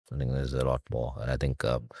I think there's a lot more. And I think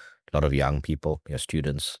a lot of young people, your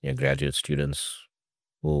students, your graduate students,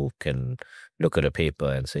 who can look at a paper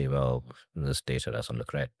and say, well, this data doesn't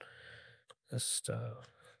look right. Just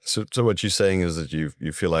So what you're saying is that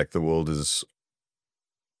you feel like the world is,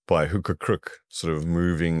 by hook or crook, sort of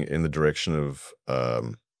moving in the direction of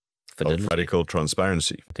fidelity. radical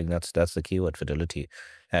transparency. I think that's the key word, fidelity.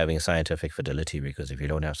 Having scientific fidelity, because if you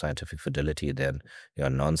don't have scientific fidelity, then your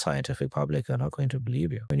non-scientific public are not going to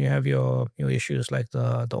believe you. When you have your issues like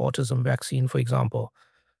the autism vaccine, for example,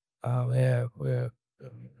 where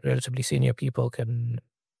relatively senior people can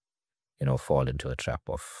fall into a trap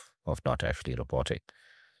of not actually reporting,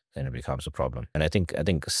 then it becomes a problem. And I think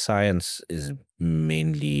science is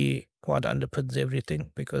mainly what underpins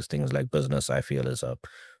everything, because things like business, I feel,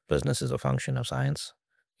 business is a function of science.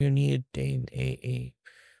 You need a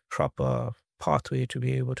proper pathway to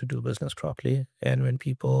be able to do business properly. And when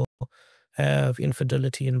people have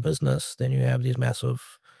infidelity in business, then you have these massive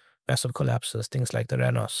collapses, things like the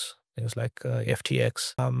Ranos, things like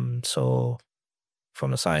FTX. So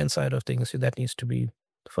from the science side of things, that needs to be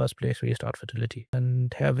the first place where you start fidelity.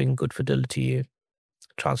 And having good fidelity,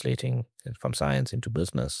 translating from science into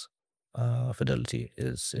business, fidelity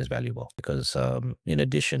is valuable, because in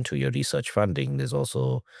addition to your research funding, there's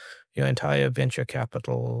also your entire venture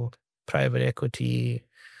capital, private equity,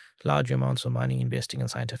 large amounts of money investing in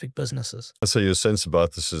scientific businesses. So your sense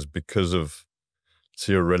about this is because of,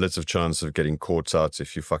 so your relative chance of getting caught out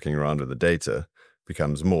if you're fucking around with the data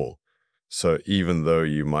becomes more. So even though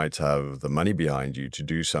you might have the money behind you to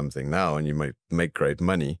do something now and you might make great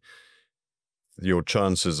money, your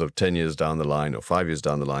chances of 10 years down the line or 5 years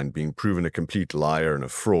down the line being proven a complete liar and a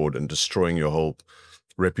fraud and destroying your whole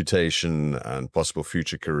reputation and possible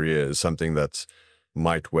future career is something that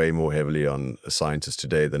might weigh more heavily on a scientist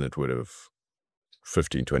today than it would have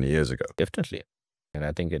 15, 20 years ago. Definitely. And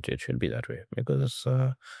I think it should be that way, because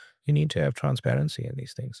you need to have transparency in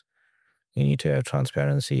these things. You need to have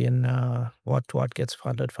transparency in what gets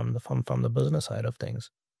funded from the business side of things.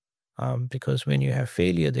 Because when you have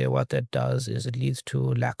failure there, what that does is it leads to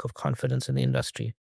lack of confidence in the industry.